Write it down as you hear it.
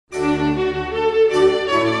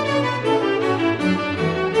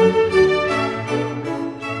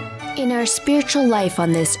spiritual life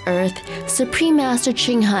on this earth, Supreme Master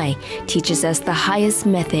Ching Hai teaches us the highest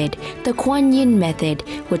method, the Kuan Yin method,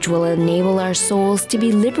 which will enable our souls to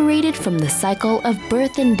be liberated from the cycle of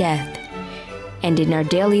birth and death. And in our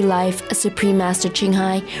daily life, Supreme Master Ching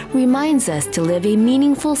Hai reminds us to live a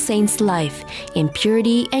meaningful saint's life in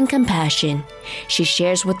purity and compassion. She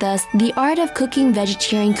shares with us the art of cooking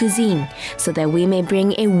vegetarian cuisine so that we may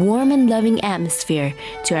bring a warm and loving atmosphere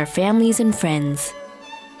to our families and friends.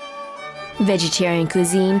 Vegetarian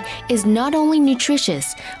cuisine is not only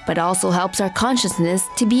nutritious, but also helps our consciousness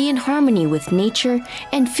to be in harmony with nature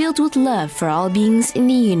and filled with love for all beings in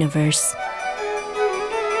the universe.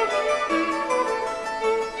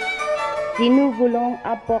 Si nous voulons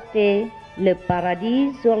apporter le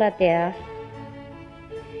paradis sur la terre,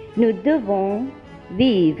 nous devons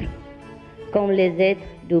vivre comme les êtres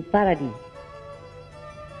du paradis.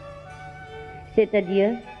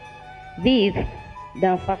 C'est-à-dire vivre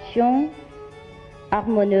dans façon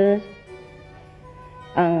harmonieuse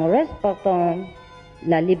en respectant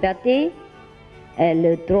la liberté et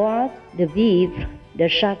le droit de vivre de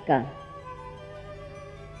chacun.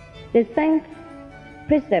 Les 5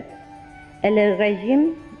 préceptes et le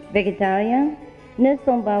régime végétarien ne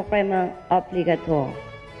sont pas vraiment obligatoires.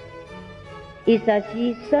 Il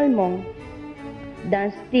s'agit seulement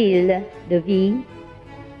d'un style de vie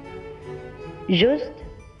juste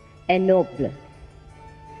et noble,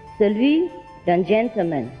 celui d'un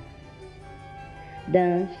gentleman,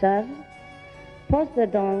 d'un sage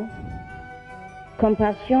possédant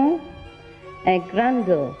compassion et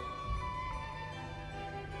grandeur,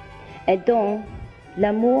 et dont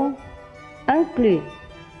l'amour inclut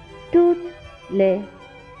toutes les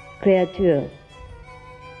créatures.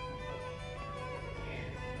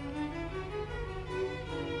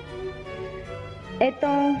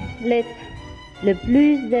 Étant l'être le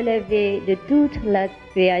plus élevé de toute la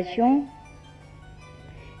création,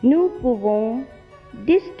 nous pouvons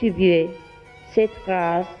distribuer cette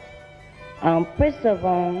grâce en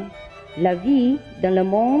préservant la vie dans le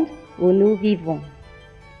monde où nous vivons.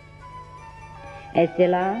 Et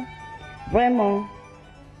cela vraiment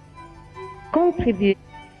contribue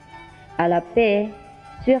à la paix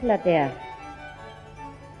sur la terre.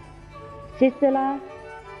 C'est cela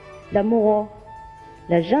l'amour,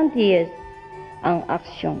 la gentillesse en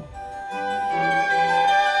action.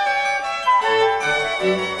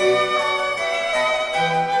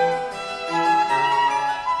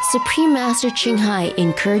 Supreme Master Ching Hai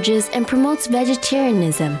encourages and promotes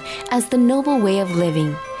vegetarianism as the noble way of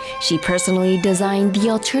living. She personally designed the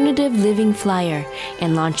Alternative Living Flyer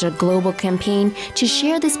and launched a global campaign to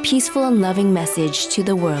share this peaceful and loving message to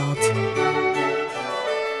the world.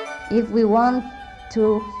 If we want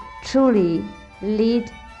to truly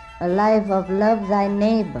lead a life of love thy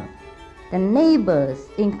neighbor, the neighbors,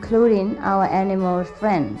 including our animal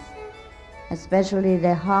friends, especially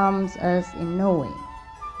they harms us in no way.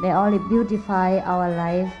 They only beautify our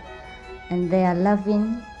life, and they are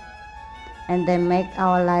loving, and they make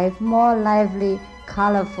our life more lively,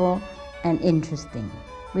 colorful, and interesting.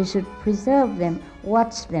 We should preserve them,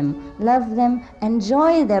 watch them, love them,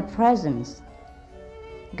 enjoy their presence.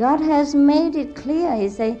 God has made it clear. He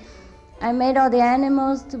said, I made all the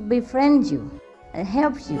animals to befriend you and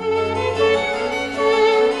help you.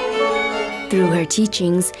 Through her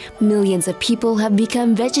teachings, millions of people have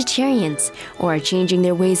become vegetarians or are changing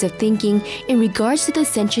their ways of thinking in regards to the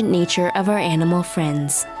sentient nature of our animal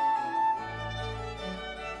friends.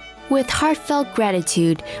 With heartfelt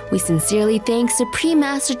gratitude, we sincerely thank Supreme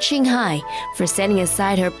Master Ching Hai for setting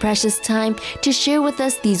aside her precious time to share with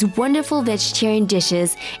us these wonderful vegetarian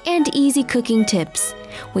dishes and easy cooking tips.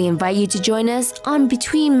 We invite you to join us on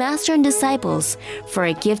Between Master and Disciples for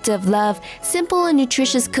a gift of love, simple and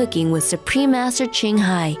nutritious cooking with Supreme Master Ching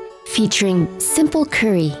Hai, featuring simple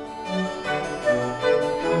curry,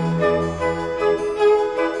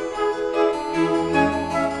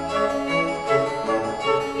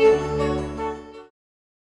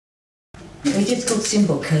 we just cook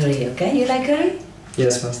simple curry, okay? You like curry?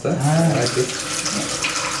 Yes, Master. Ah. I like it.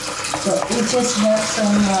 So we just have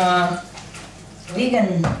some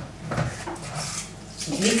vegan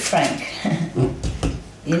big frank.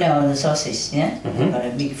 You know the sausage, yeah? But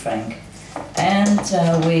a big frank. And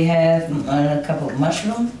we have a couple of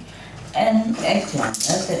mushroom and eggplant.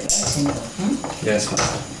 That's it, very simple. Yes,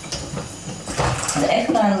 Master. The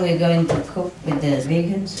eggplant we're going to cook with the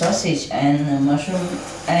vegan sausage and mushroom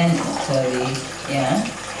and curry, yeah.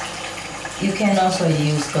 You can also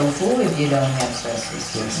use tofu if you don't have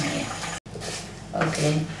sausage. Yes. Yeah.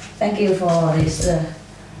 Okay, thank you for this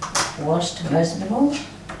washed vegetable.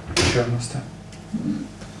 Sure, Master.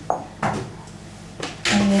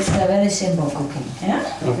 And it's a very simple cooking, yeah?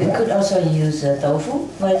 We could also use tofu,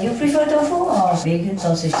 but you prefer tofu or vegan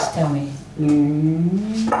sausage? Tell me.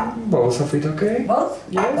 Both of it okay? Both?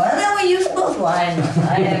 Yes. Well, then we use both. Why not?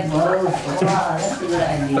 I have both. Wow, that's a good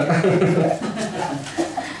idea.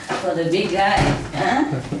 For the big guy, huh?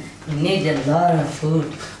 You need a lot of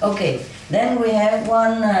food. Okay, then we have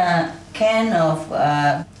one can of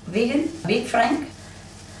vegan beef frank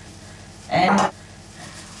and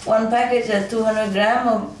one package of 200 grams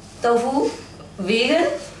of tofu, vegan,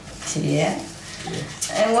 yeah,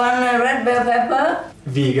 and one red bell pepper,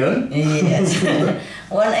 Vegan. yes,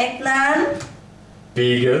 one eggplant,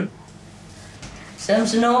 Vegan. some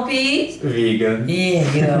snow peas, Vegan. yeah,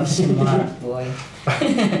 you're a smart boy.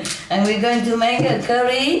 And we're going to make a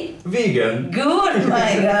curry. Vegan. Good,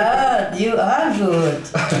 my God, you are good.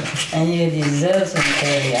 And you deserve some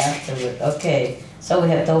curry afterward. Okay, so we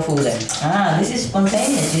have tofu then. Ah, this is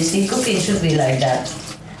spontaneous. You see, cooking should be like that.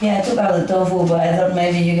 Yeah, I took out the tofu, but I thought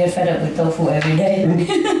maybe you get fed up with tofu every day.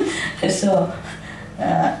 So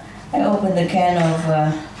I opened the can of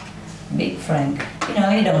Big Frank. You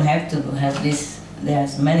know, you don't have to have this.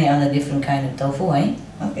 There's many other different kind of tofu, eh?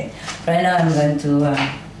 Okay. Right now I'm going to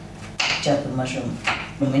chop the mushroom.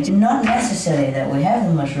 It's not necessary that we have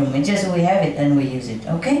the mushroom. It's just we have it and we use it.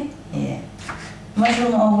 Okay? Yeah.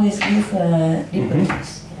 Mushroom always give deeper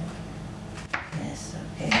taste. Yeah. Yes.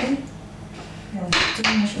 Okay. Now we put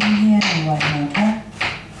the mushroom here and why not? Huh?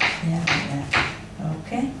 Yeah.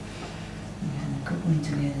 Okay. I'm gonna cook them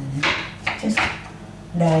together then. Just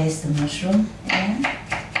dice the mushroom. Yeah.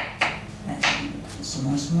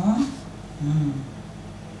 Small.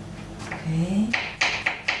 Okay.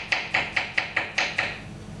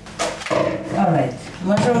 Alright,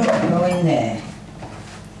 mushroom go in there.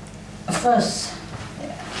 First,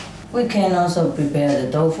 we can also prepare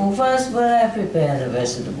the tofu first, but I prepare the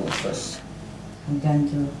vegetables first. I'm going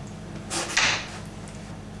to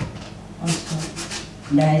also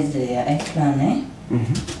dice the eggplant, eh?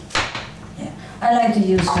 Yeah. I like to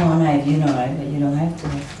use small knife, you know, right? But you don't have to.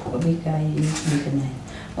 For big guy, you use big knife.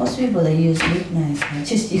 Most people, they use big knife. I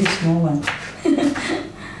just use small one.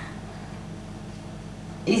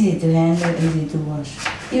 Easy to handle, easy to wash.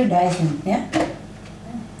 You dice them, yeah?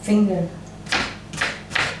 Finger.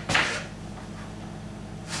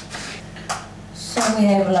 So we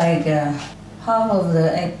have like half of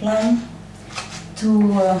the eggplant,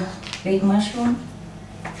 2 big mushroom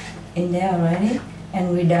in there already,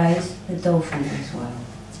 and we dice the tofu as well.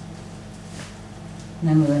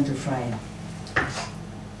 Then we're going to fry it.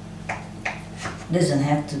 Doesn't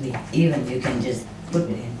have to be even, you can just put it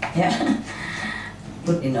in, yeah?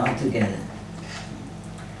 Put it all together.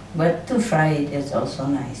 But to fry it is also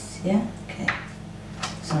nice, yeah? Okay.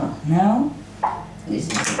 So now,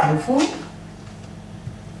 this is the tofu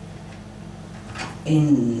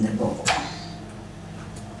in the bowl.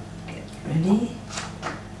 Get ready.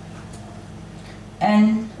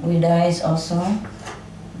 And we dice also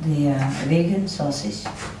the vegan sausage.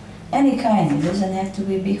 Any kind, it doesn't have to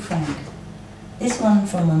be Big Frank. This one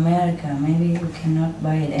from America, maybe you cannot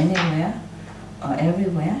buy it anywhere or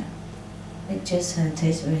everywhere. It just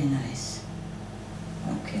tastes very nice.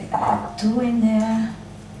 Okay, I have 2 in there,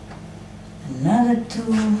 another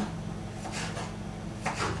 2.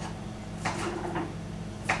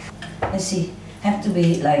 Let's see, have to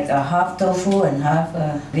be like a half tofu and half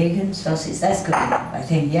vegan sausage. That's good enough, I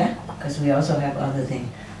think, yeah? Because we also have other things.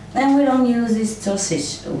 Then we don't use this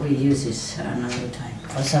sausage, we use this another time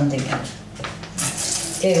for something else.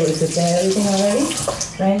 Okay, we prepare everything already.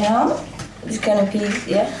 Right now, this kind of peas,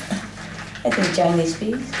 yeah? I think Chinese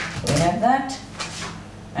peas. We have that.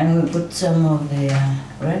 And we put some of the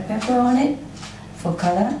red pepper on it for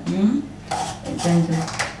color. We're going to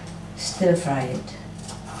stir fry it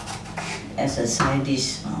as a side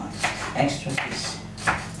dish or extra dish.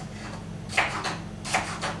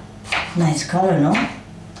 Nice color, no?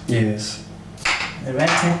 Yes. The red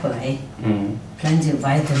pepper, eh? Plenty of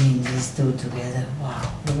vitamin, these two together. Wow,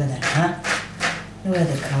 look at that, huh? Look at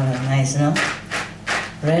the color, nice, no?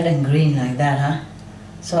 Red and green like that, huh?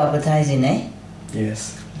 So appetizing, eh?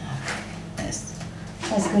 Yes. Okay,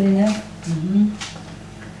 that's good enough.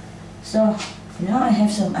 So, now I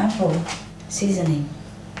have some apple seasoning.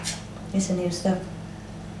 It's a new stuff.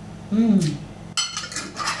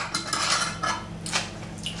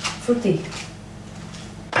 Fruity.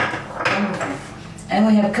 And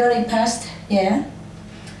we have curry paste, yeah.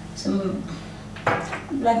 Some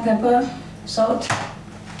black pepper, salt,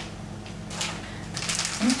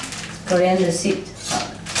 coriander seed.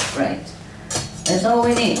 Right. That's all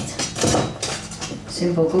we need.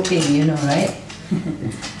 Simple cooking, you know, right?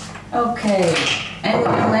 Okay. And we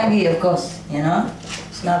have Maggi, of course, you know.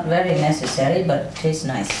 It's not very necessary, but tastes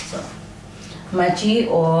nice. So, machi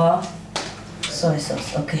or soy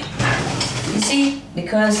sauce. Okay. You see,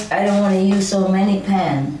 because I don't want to use so many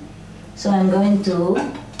pan, so I'm going to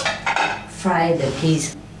fry the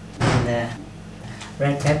peas and the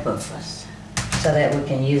red pepper first, so that we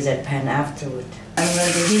can use that pan afterward. I'm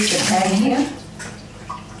going to heat the pan here,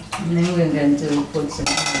 and then we're going to put some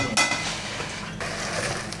oil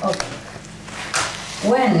in. Okay.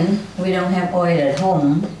 When we don't have oil at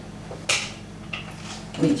home,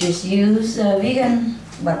 we just use vegan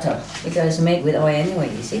butter, because it's made with oil anyway,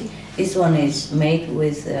 you see. This one is made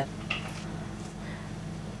with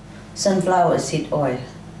sunflower seed oil,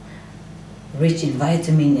 rich in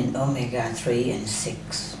vitamin and omega-3 and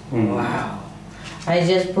 6. Wow. I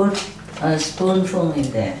just put a spoonful in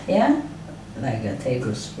there, yeah? Like a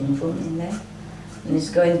tablespoonful in there. And it's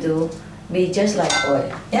going to be just like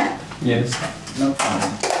oil, yeah? Yes. No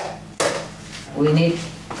problem. We need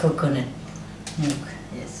coconut milk,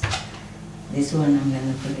 yes. This one I'm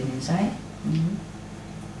going to put it inside.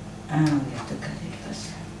 And we have to cut it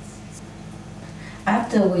first.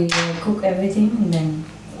 After we cook everything, then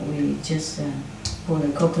we just pour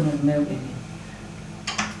the coconut milk in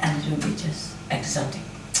it. And it will be just exotic.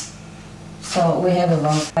 So we have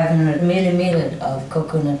about 500 milliliters of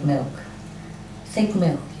coconut milk. Thick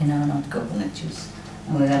milk, you know, not coconut juice.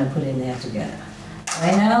 And we're going to put it there together.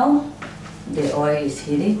 Right now, the oil is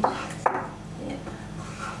heated. Yeah.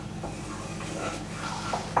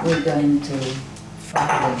 We're going to fry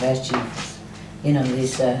the veggies. You know,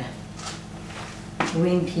 these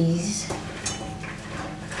green peas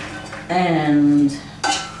and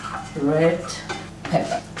red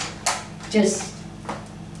pepper. Just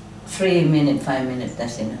 3 minutes, 5 minutes,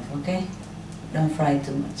 that's enough, okay? Don't fry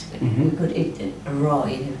too much. We could eat it raw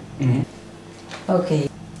either. Okay.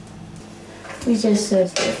 We just stir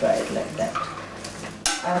fry it like that.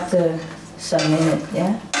 After some minutes,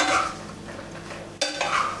 yeah?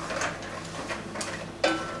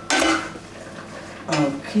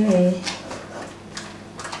 Okay.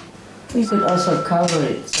 We could also cover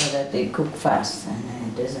it so that they cook fast and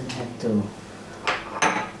it doesn't have to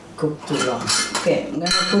cook too long. Okay, I'm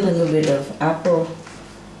gonna put a little bit of apple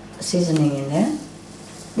seasoning in there.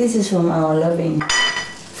 This is from our loving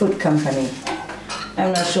food company.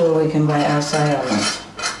 I'm not sure we can buy outside or not.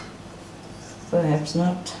 Perhaps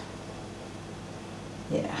not.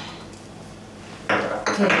 Yeah.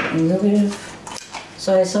 Okay, a little bit of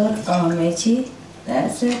soy sauce or mechi.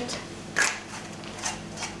 That's it.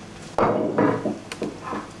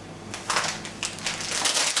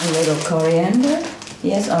 A little coriander.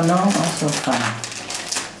 Yes or no, also fine.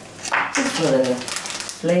 Just for the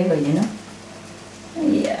flavor, you know.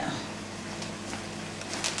 Yeah.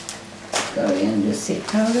 Coriander seed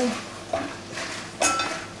powder.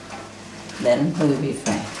 Then we'll be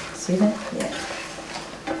fine. See that? Yeah.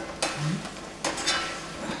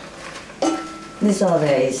 This is all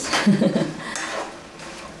there is.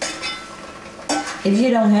 If you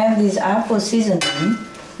don't have this apple seasoning,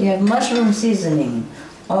 you have mushroom seasoning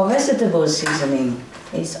or vegetable seasoning.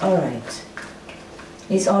 It's alright.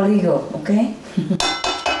 It's all legal, okay?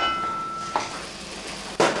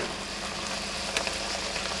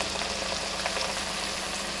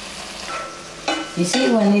 You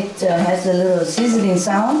see when it has a little sizzling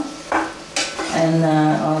sound and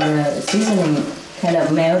all the seasoning kind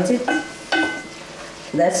of melted,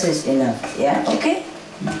 that's just enough, yeah? Okay?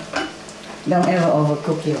 Don't ever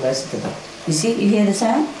overcook your vegetable. You see, you hear the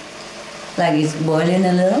sound? Like it's boiling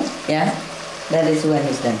a little, yeah? That is when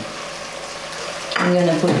it's done. I'm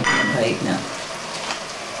gonna put it in the plate now.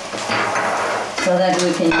 So that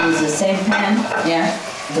we can use the same pan, yeah,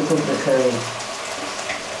 to cook the curry.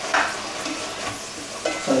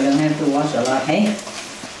 So we don't have to wash a lot, hey?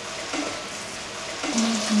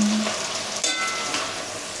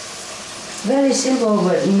 Very simple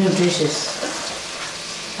but nutritious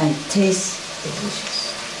and tastes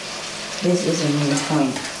delicious. This is the main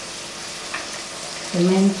point. The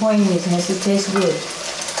main point is it has to taste good.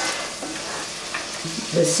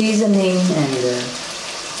 The seasoning and the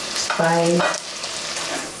spice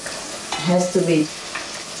has to be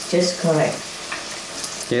just correct.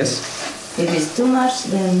 Yes. If it's too much,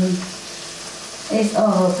 then it's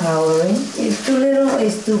overpowering. If too little,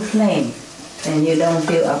 it's too plain, and you don't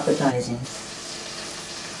feel appetizing.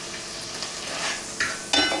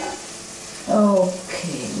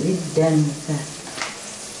 Okay, we're done with that.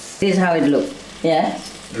 This is how it looks. Yeah?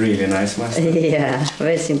 Really nice, Master. Yeah,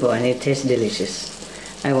 very simple, and it tastes delicious.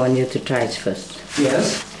 I want you to try it first.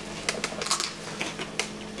 Yes.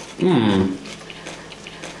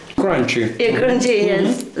 Crunchy. It's crunchy,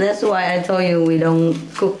 yes. That's why I told you we don't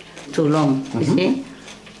cook too long, you see?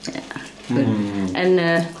 Good.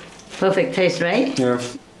 And perfect taste, right? Yeah.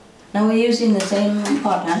 Now we're using the same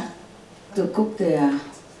pot, huh? To cook the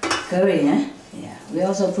curry, huh? Yeah. We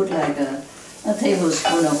also put like a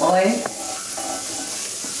tablespoon of oil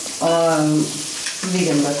or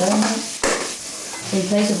vegan butter in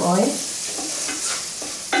place of oil.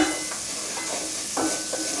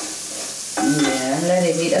 Yeah, let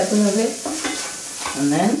it heat up a little bit. And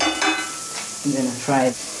then I'm gonna fry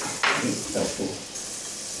this tofu.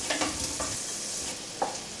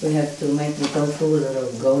 We have to make the tofu a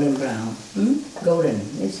little golden brown. Golden,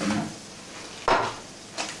 is enough.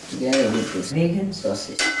 Together with this vegan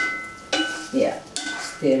sausage. Yeah,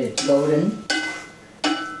 stir it golden.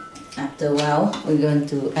 After a while, we're going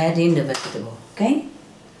to add in the vegetable, okay?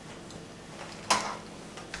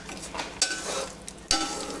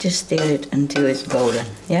 Just stir it until it's golden,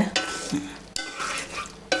 yeah?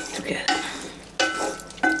 Together.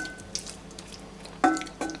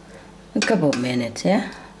 A couple of minutes,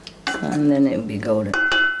 yeah? And then it'll be golden.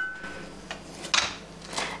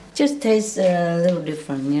 Just tastes a little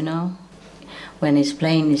different, you know? When it's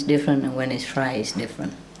plain, it's different, and when it's fried, it's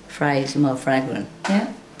different. Fried is more fragrant,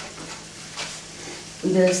 yeah?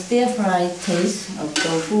 The stir-fried taste of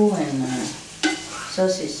tofu and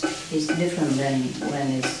sausage is different than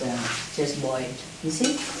when it's just boiled. You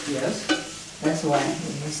see? Yes. That's why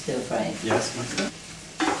we stir-fry it. Yes, master.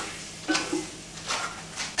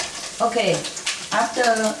 Okay, after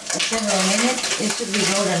several minutes, it should be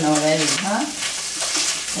golden already, huh?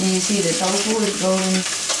 And you see the tofu is golden,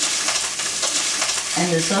 and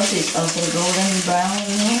the sausage also golden brown,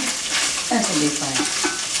 you know? That will be fine.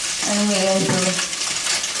 And we're going to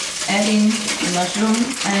add in the mushroom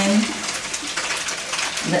and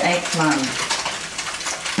the eggplant.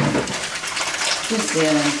 Just stir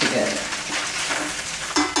them together.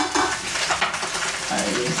 I'll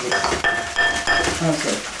use this.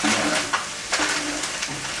 Also,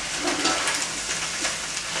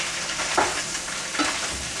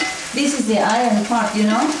 this is the iron pot, you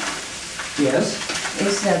know? Yes.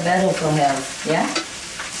 It's better for health, yeah?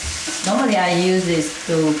 Normally I use this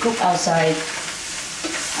to cook outside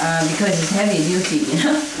because it's heavy duty, you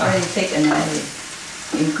know? Very thick and heavy.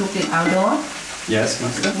 In cooking outdoor, Yes,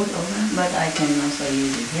 master. wood oven, but I can also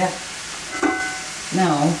use it, yeah.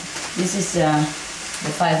 Now, this is the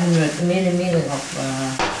 500 milliliter of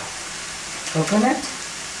coconut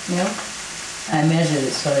milk. I measured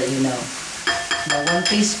it so that you know. About 1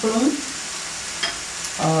 teaspoon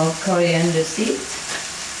of coriander seed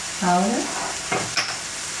powder,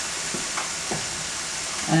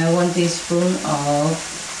 and 1 teaspoon of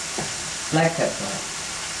black pepper.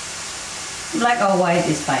 Black or white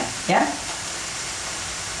is fine, yeah?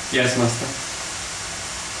 Yes, master.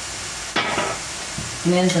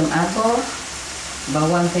 And then some apple,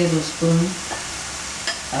 about 1 tablespoon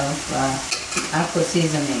of apple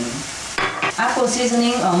seasoning. Apple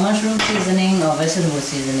seasoning or mushroom seasoning or vegetable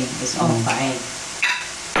seasoning is all fine.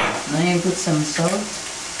 Then you put some salt.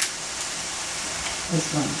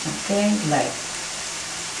 This one, okay, like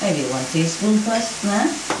maybe 1 teaspoon first, nah?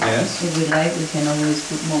 Yes. If we like, we can always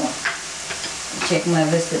put more. Check my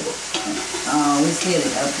vegetables. We stir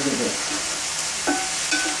it out a little bit.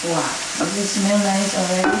 Wow, does it smell nice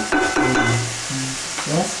already?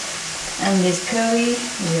 Yes. And this curry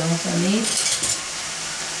we also need.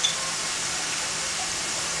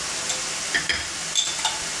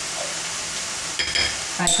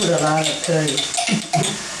 I put a lot of curry.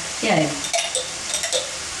 Yeah,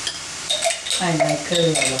 I like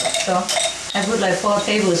curry a lot. So I put like 4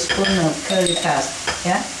 tablespoons of curry paste.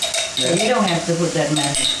 Yeah? Yeah. You don't have to put that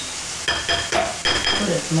many. Put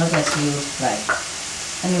as much as you like.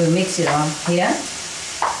 And we mix it on here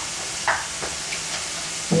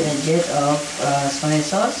with a jet of soy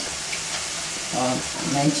sauce or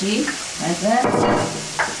milky, like that.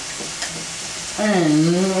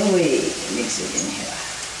 And we mix it in here.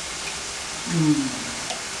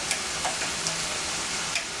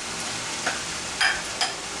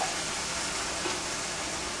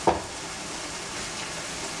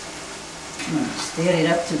 Stir it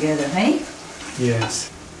up together, hey?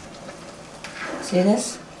 Yes. See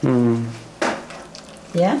this?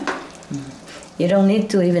 Yeah? You don't need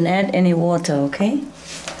to even add any water, okay?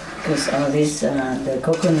 Because all this, the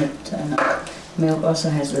coconut milk also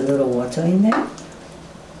has a little water in there.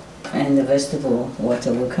 And the vegetable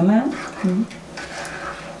water will come out.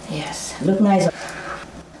 Yes, look nice.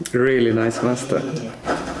 Really nice, master. Yeah.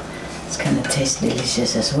 It's gonna taste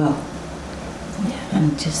delicious as well. Yeah,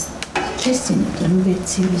 I'm just tasting it a little bit,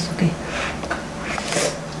 see if it's okay.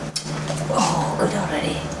 Oh, good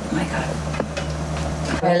already. My God.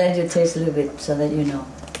 I'll let you taste a little bit so that you know.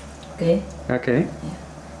 Okay? Okay. Yeah.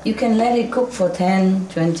 You can let it cook for 10,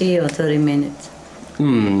 20 or 30 minutes.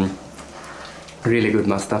 Really good,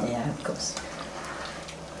 Master. Yeah, of course.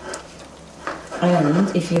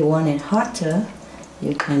 And if you want it hotter,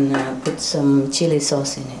 you can put some chili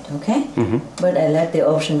sauce in it, okay? But I let the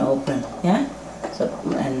option open, yeah? So,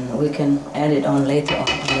 and we can add it on later on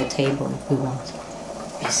the table if we want.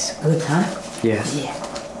 It's good, huh? Yes. Yeah.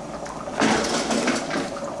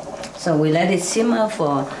 So we let it simmer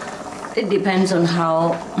for, it depends on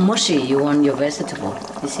how mushy you want your vegetable,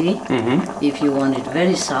 you see? If you want it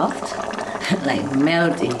very soft, like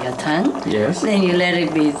melt in your tongue, Yes. then you let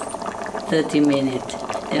it be 30 minutes,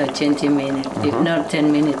 20 minutes. If not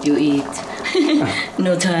 10 minutes, you eat.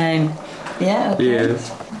 No time. Yeah, okay.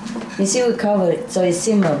 Yes. You see, we cover it so it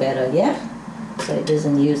simmer better, yeah? So it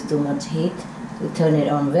doesn't use too much heat. We turn it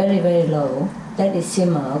on very, very low. Let it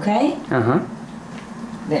simmer, okay?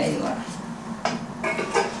 There you are.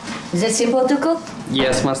 Is it simple to cook?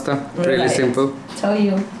 Yes, Master. Really Right. simple. Show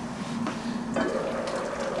you.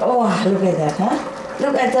 Oh, look at that, huh?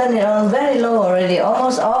 Look, I turned it on very low already,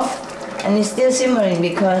 almost off, and it's still simmering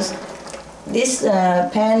because this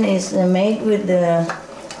pan is made with the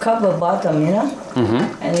copper bottom, you know?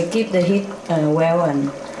 And it keeps the heat well, and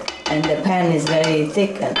the pan is very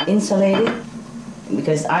thick and insulated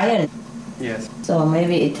because iron. Yes. So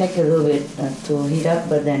maybe it takes a little bit to heat up,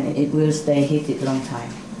 but then it will stay heated long time.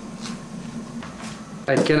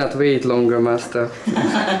 I cannot wait longer, Master.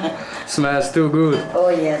 Smells too good. Oh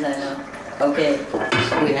yes, I know. Okay,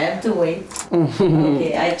 we have to wait.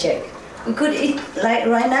 Okay, I check. We could eat like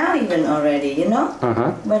right now even already, you know?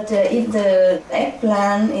 But if the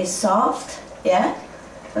eggplant is soft, yeah,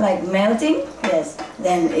 like melting, yes,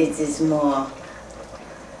 then it is more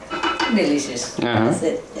delicious. That's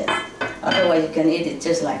it, yes. Otherwise you can eat it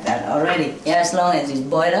just like that already. Yeah, as long as it's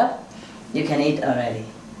boiled up, you can eat already.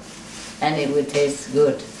 And it will taste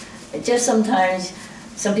good. It just sometimes,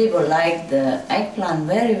 some people like the eggplant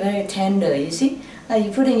very, very tender, you see? Like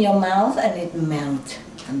you put in your mouth and it melts.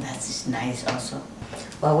 And that's nice also.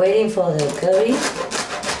 While waiting for the curry,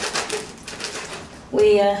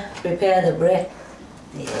 we prepare the bread.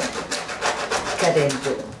 Yeah. Cut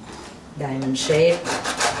into diamond shape.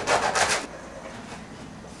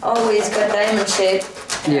 Always cut diamond shape.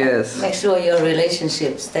 Yes. Make sure your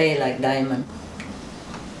relationships stay like diamond.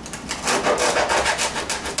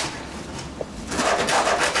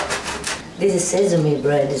 This is sesame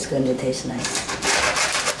bread, it's going to taste nice.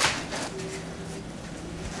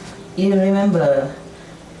 You remember,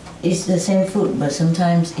 it's the same food, but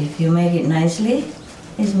sometimes if you make it nicely,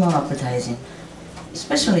 it's more appetizing.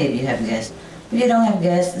 Especially if you have guests. If you don't have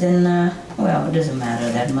guests, then, well, it doesn't matter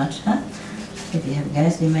that much, huh? If you have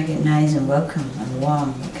guests, you make it nice and welcome and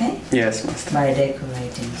warm, okay? Yes, Master. By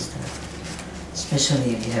decorating stuff.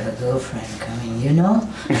 Especially if you have a girlfriend coming, you know?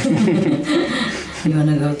 You want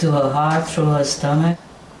to go to her heart through her stomach?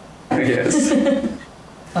 Yes.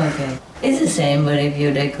 Okay. It's the same, but if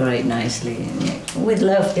you decorate nicely, with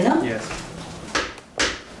love, you know? Yes.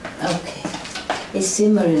 Okay. It's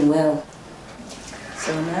simmering well.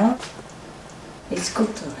 So now, it's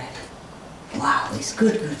cooked already. Wow, it's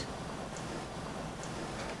good.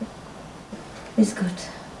 It's good.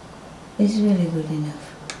 It's really good enough.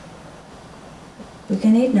 We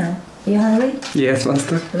can eat now. You hungry? Yes,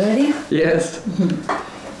 Master. Ready? Yes. Okay,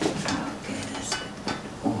 that's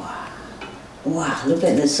good. Wow, look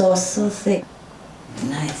at the sauce, so thick.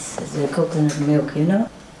 Nice. It's the coconut milk, you know?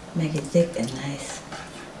 Make it thick and nice.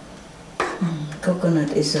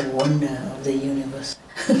 Coconut is a wonder of the universe.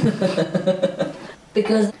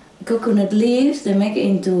 Because coconut leaves, they make it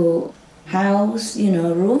into house, you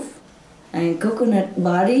know, roof. And coconut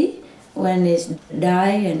body, when it's dry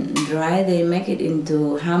and dry, they make it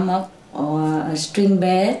into hammock or a string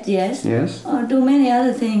bed, yes? Yes. Or do many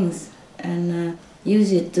other things. And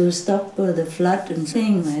use it to stop the flood and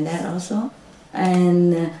things like that also.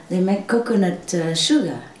 And they make coconut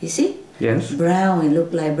sugar, you see? Yes. Brown, it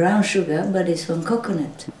looks like brown sugar, but it's from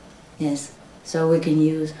coconut. Yes. So we can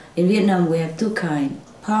use, in Vietnam we have two kinds,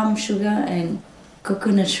 palm sugar and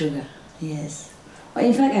coconut sugar. Yes. Well,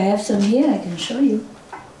 in fact, I have some here, I can show you.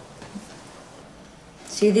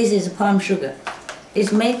 See, this is palm sugar.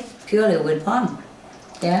 It's made purely with palm.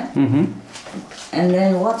 Yeah? And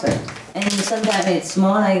then water. And sometimes it's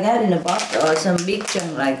more like that in a bottle or some big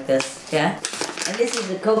chunk like this. Yeah? And this is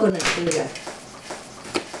the coconut sugar.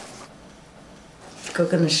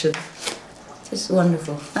 Coconut sugar. Just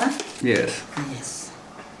wonderful, huh? Yes. Yes.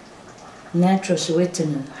 Natural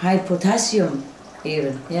sweetener, high potassium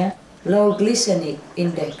even, yeah? Low glycemic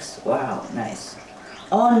index. Wow, nice.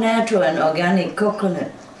 All natural and organic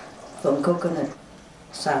coconut from coconut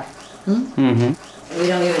sap. We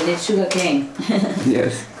don't even need sugar cane.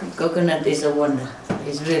 Yes. Coconut is a wonder.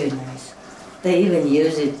 It's really nice. They even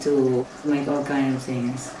use it to make all kinds of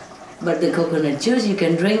things. But the coconut juice you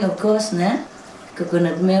can drink, of course, nah?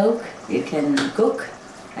 Coconut milk you can cook,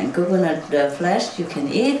 and coconut flesh you can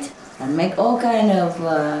eat, and make all kind of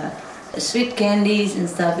sweet candies and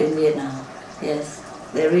stuff in Vietnam. Yes,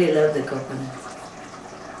 they really love the coconut.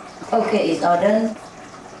 Okay, it's all done.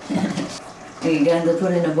 We're going to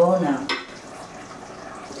put in a bowl now.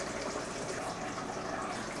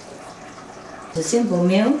 It's a simple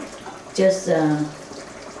meal, just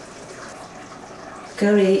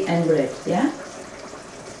curry and bread, yeah?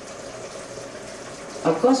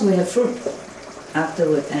 Of course we have fruit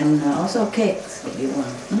afterward, and also cakes if you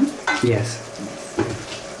want. Yes.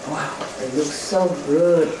 Wow, they look so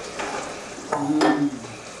good.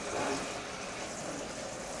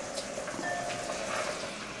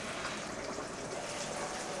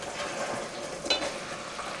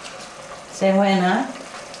 Say when, huh?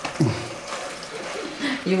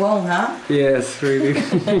 You won't, huh? Yes, really.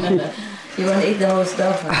 You want to eat the whole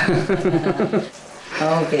stuff,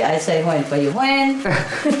 huh? Okay, I say when for you. When?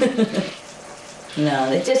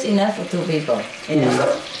 No, it's just enough for 2 people.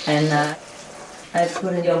 Yeah. And I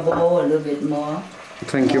put in your bowl a little bit more.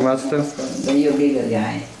 Thank you, Master. But you're a bigger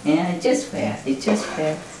guy. Yeah, it's just fair. It's just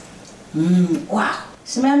fair. Wow,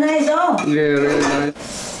 smell nice, oh? Yeah, really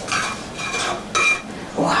nice.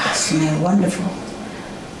 Wow, smell wonderful.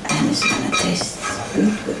 And it's gonna taste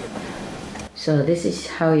good. So this is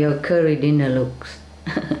how your curry dinner looks.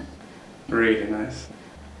 Really nice.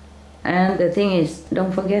 And the thing is,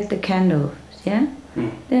 don't forget the candles, yeah?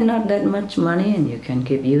 They're not that much money and you can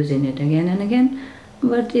keep using it again and again,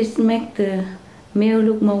 but it makes the meal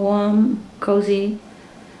look more warm, cozy,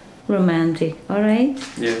 romantic, alright?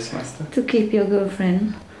 Yes, Master. To keep your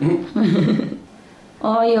girlfriend.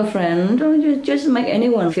 Or your friend, or just make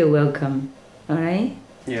anyone feel welcome, alright?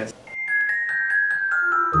 Yes.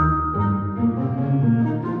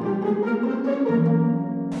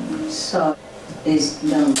 So this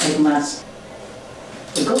don't take much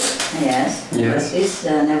to cook, yes. Yes. But it's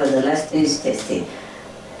nevertheless is tasty.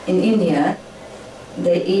 In India,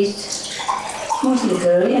 they eat mostly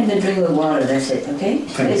curry and they drink with water. That's it. Okay.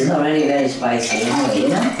 It's already very spicy anyway, you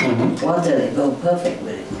know. Water go perfect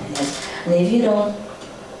with it. Yes. And if you don't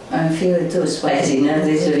feel it too spicy, you know,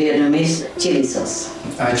 this is Vietnamese chili sauce.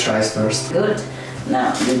 I try first. Good.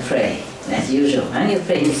 Now you pray as usual, and you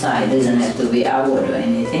pray inside. It doesn't have to be outward or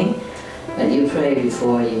anything. But you pray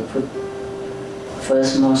before you put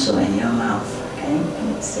first morsel in your mouth, okay?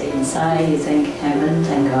 You stay inside, you thank heaven,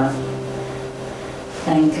 thank God,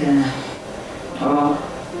 thank all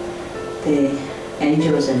the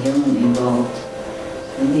angels and humans involved,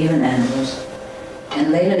 and even animals.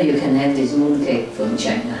 And later you can have this mooncake from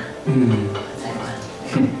China.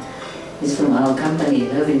 Taiwan. It's from our company,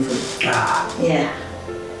 Loving Food. Yeah.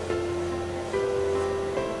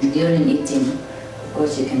 During eating, of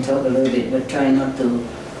course you can talk a little bit, but try not to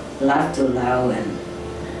laugh too loud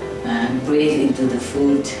and breathe into the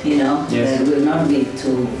food, you know. Yes. That will not be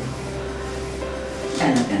too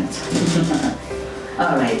elegant.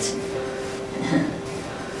 All right.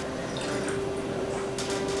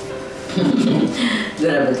 Good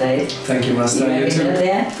appetite. Thank you, Master. You have enough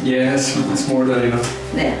there? Yes, it's more than enough.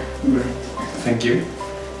 There. Great. Thank you.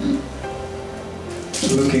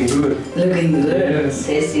 Looking good. Looking good. Yes.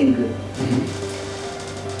 Tasting good.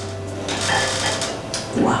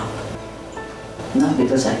 Wow. Not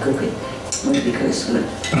because I cook it, but because it's good.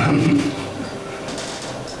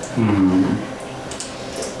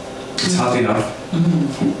 It's hot enough.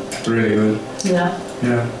 Really good. Yeah.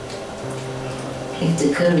 Yeah. If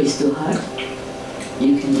the curry is too hot,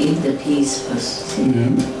 you can eat the peas first.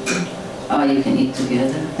 Or you can eat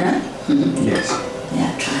together. Huh? Yes.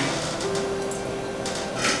 Yeah, try.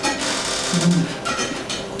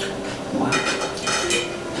 Wow.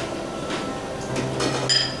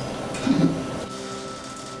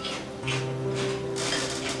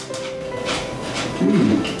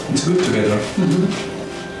 It's good together.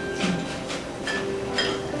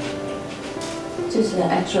 Just the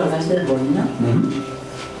extra vegetable, you know?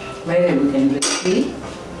 Maybe we can drink tea,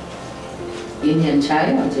 Indian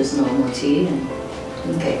chai, or just normal tea. And,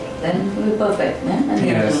 okay, then we're perfect, yeah? And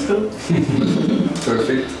Yes. some fruit.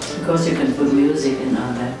 Perfect. Of course, you can put music and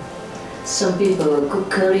all that. Some people cook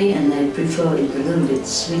curry and they prefer it a little bit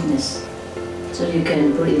sweetness. So you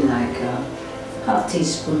can put in like a half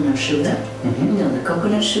teaspoon of sugar, you know, the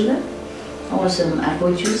coconut sugar, or some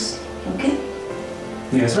apple juice, okay?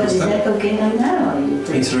 Yes, But is Master. that okay like that, or you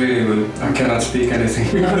think? It's really good. I cannot speak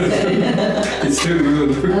anything. Okay. It's too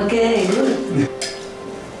good. Okay, good.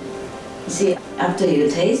 See, after you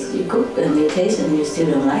taste, you cook and you taste and you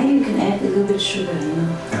still don't like, you can add a little bit of sugar, you know.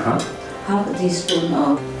 Half a teaspoon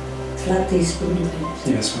or flat teaspoon, depends.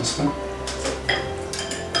 Yes, Master.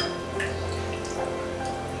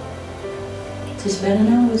 Tastes better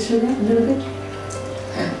now with sugar, a little bit?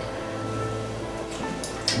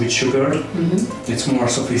 With sugar, it's more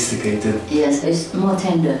sophisticated. Yes, it's more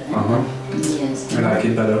tender. Yes. I like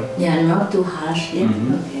it better. Yeah, not too harsh. Yeah.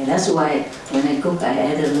 Okay, that's why when I cook, I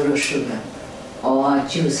add a little sugar or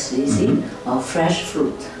juice, you see, or fresh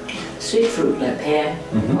fruit, sweet fruit like pear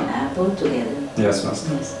or apple together. Yes,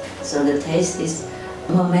 Master. Yes. So the taste is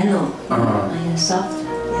more mellow, soft.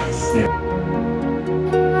 Yes. Yeah.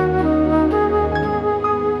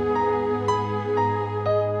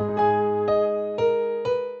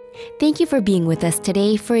 Thank you for being with us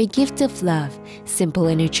today for a gift of love. Simple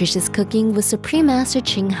and nutritious cooking with Supreme Master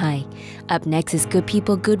Ching Hai. Up next is Good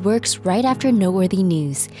People, Good Works right after Noteworthy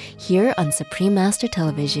News, here on Supreme Master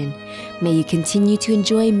Television. May you continue to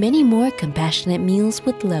enjoy many more compassionate meals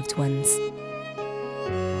with loved ones.